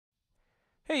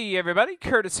Hey everybody,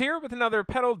 Curtis here with another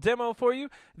pedal demo for you.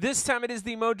 This time it is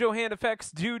the Mojohand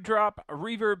Effects Dewdrop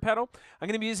Reverb pedal. I'm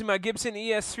going to be using my Gibson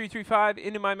ES335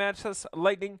 into my matchless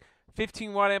Lightning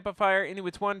 15-watt amplifier into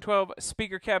its 112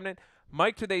 speaker cabinet,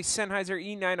 mic'd with a Sennheiser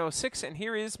E906, and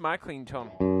here is my clean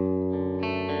tone.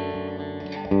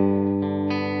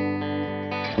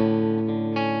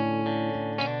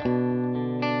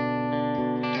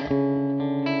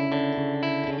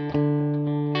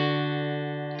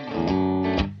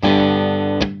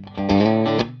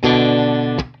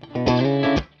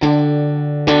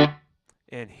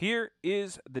 And here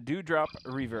is the Dewdrop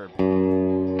Reverb.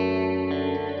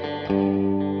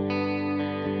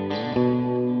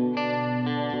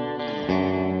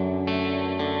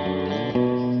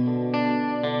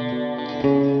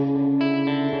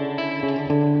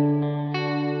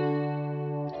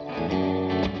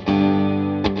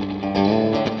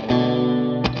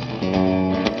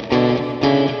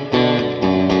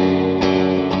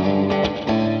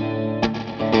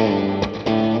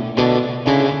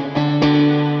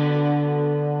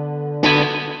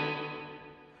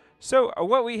 So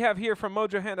what we have here from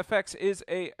Mojohand Effects is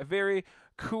a very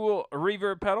cool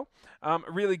reverb pedal.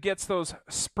 Really gets those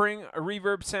spring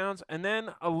reverb sounds and then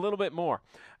a little bit more.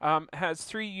 Has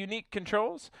three unique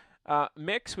controls.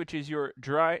 Mix, which is your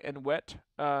dry and wet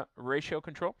ratio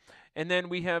control. And then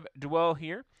we have dwell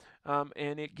here,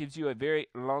 and it gives you a very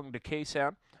long decay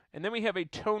sound. And then we have a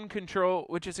tone control,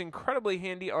 which is incredibly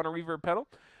handy on a reverb pedal.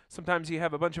 Sometimes you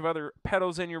have a bunch of other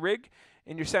pedals in your rig,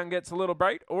 and your sound gets a little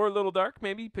bright or a little dark,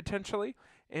 maybe, potentially,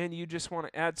 and you just want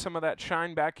to add some of that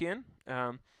shine back in,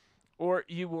 or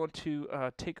you want to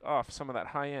take off some of that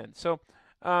high end. So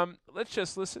let's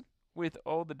just listen with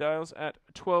all the dials at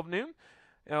 12 noon.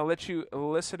 And I'll let you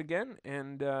listen again,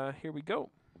 and here we go.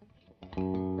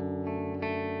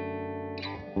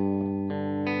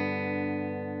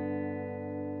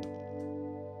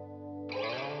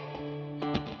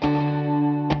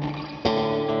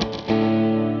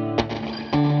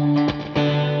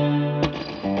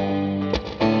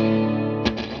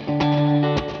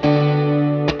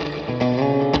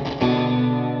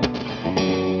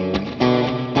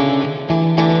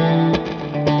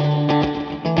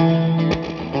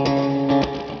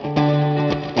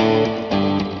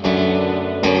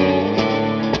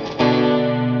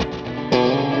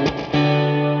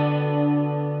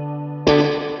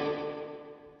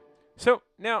 So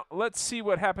now let's see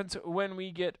what happens when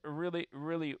we get really,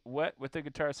 really wet with the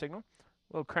guitar signal.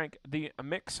 We'll crank the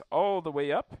mix all the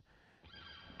way up.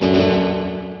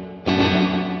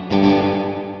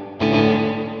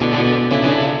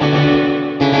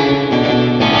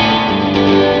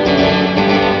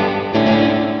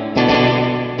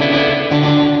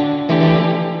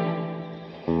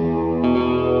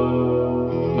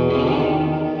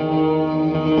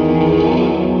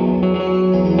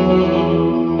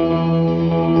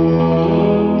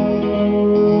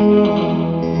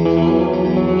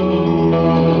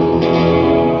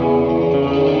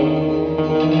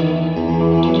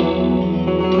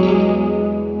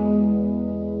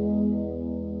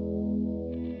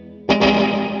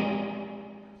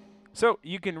 So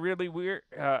you can really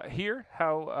hear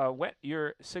how wet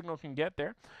your signal can get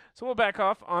there. So we'll back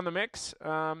off on the mix,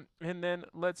 and then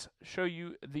let's show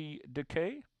you the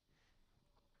decay.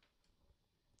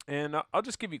 And I'll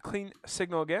just give you clean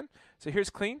signal again. So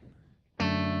here's clean.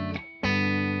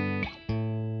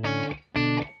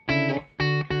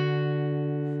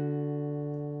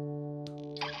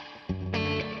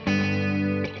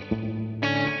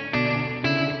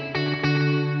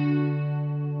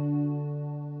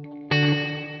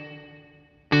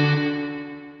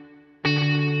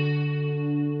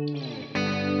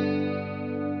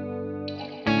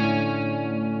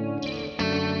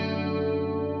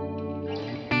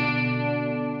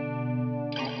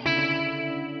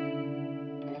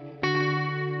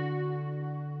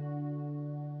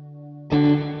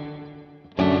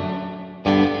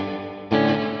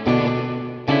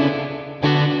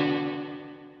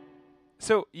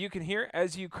 So you can hear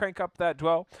as you crank up that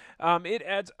dwell, it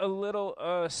adds a little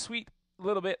sweet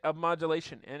little bit of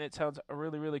modulation, and it sounds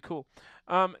really, really cool.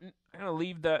 I'm going to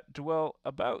leave that dwell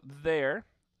about there,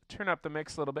 turn up the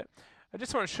mix a little bit. I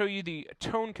just want to show you the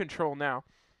tone control now.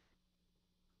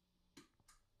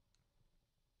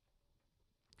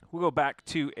 We'll go back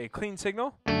to a clean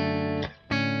signal.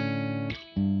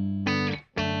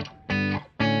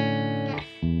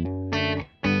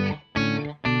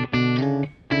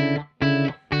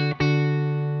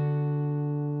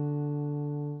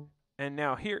 And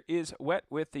now here is wet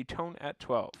with the tone at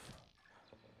 12.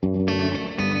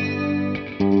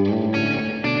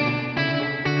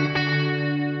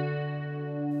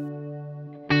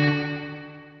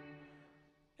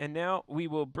 And now we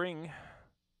will bring,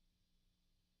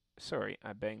 sorry,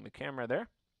 I banged the camera there.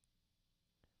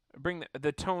 Bring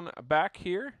the tone back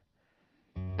here.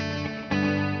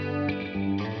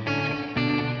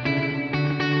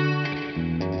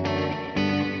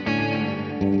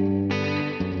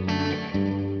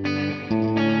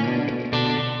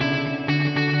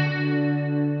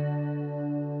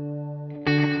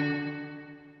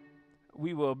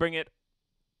 We will bring it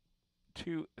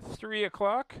to 3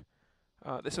 o'clock.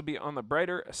 This will be on the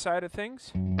brighter side of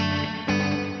things.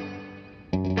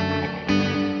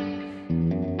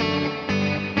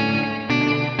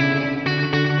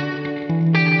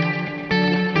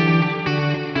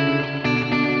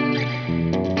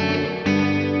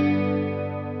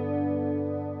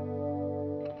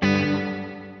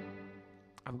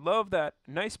 I love that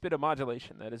nice bit of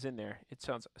modulation that is in there. It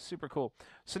sounds super cool.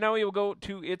 So now we will go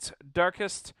to its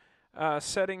darkest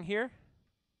setting here.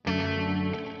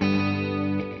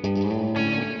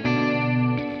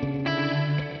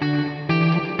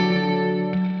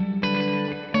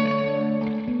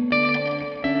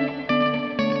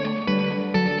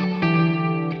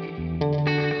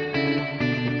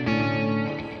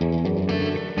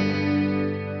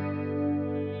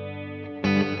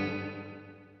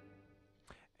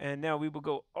 And now we will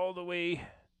go all the way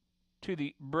to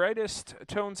the brightest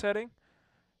tone setting.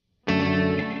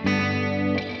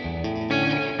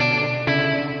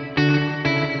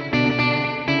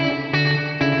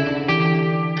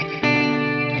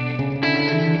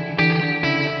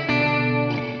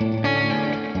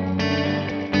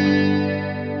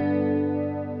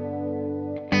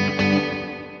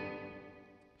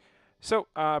 So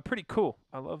pretty cool.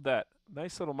 I love that.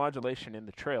 Nice little modulation in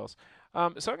the trails. So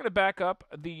I'm going to back up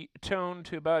the tone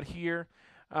to about here.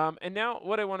 And now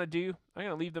what I want to do, I'm going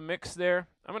to leave the mix there.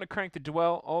 I'm going to crank the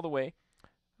dwell all the way.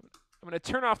 I'm going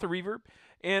to turn off the reverb.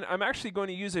 And I'm actually going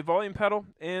to use a volume pedal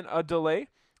and a delay.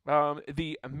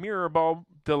 The mirror ball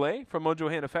delay from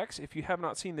Mojohand Effects. If you have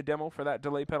not seen the demo for that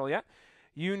delay pedal yet,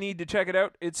 you need to check it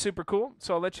out. It's super cool.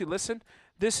 So I'll let you listen.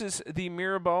 This is the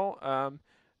mirror ball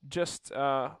just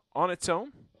on its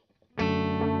own.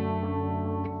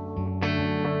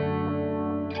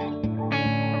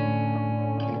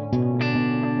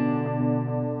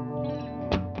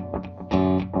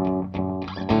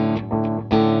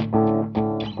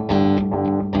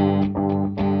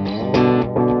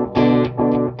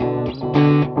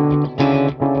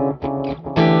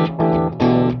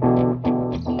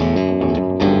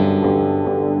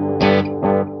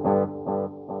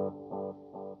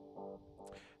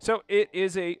 So it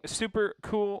is a super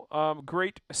cool,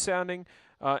 great sounding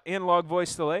analog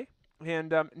voice delay.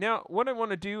 And now what I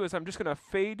want to do is I'm just going to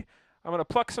fade. I'm going to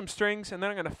pluck some strings, and then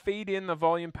I'm going to fade in the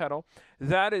volume pedal.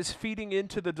 That is feeding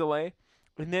into the delay.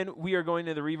 And then we are going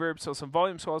to the reverb, so some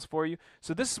volume swells for you.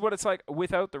 So this is what it's like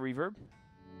without the reverb.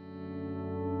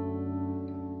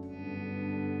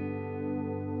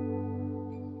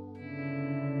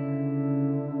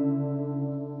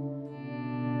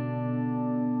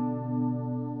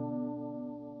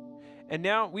 And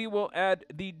now we will add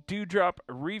the Dewdrop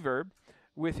reverb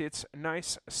with its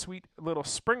nice, sweet little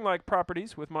spring-like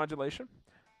properties with modulation.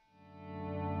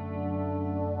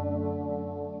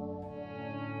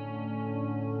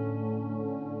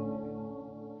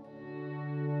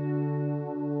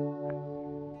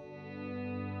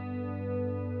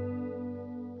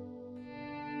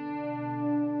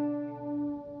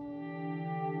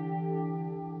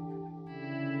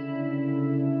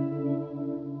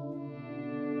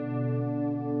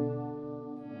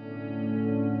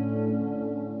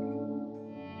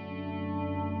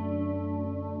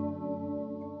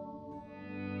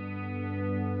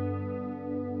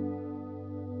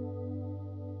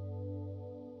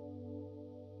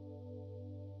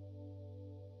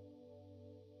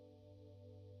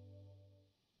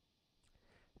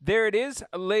 There it is,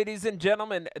 ladies and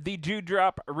gentlemen, the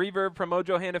Dewdrop reverb from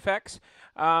Mojohand Effects.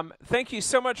 Thank you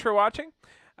so much for watching.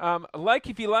 Like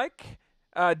if you like,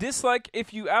 dislike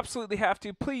if you absolutely have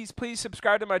to. Please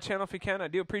subscribe to my channel if you can. I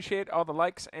do appreciate all the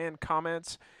likes and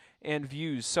comments and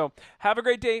views. So have a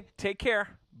great day. Take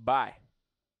care. Bye.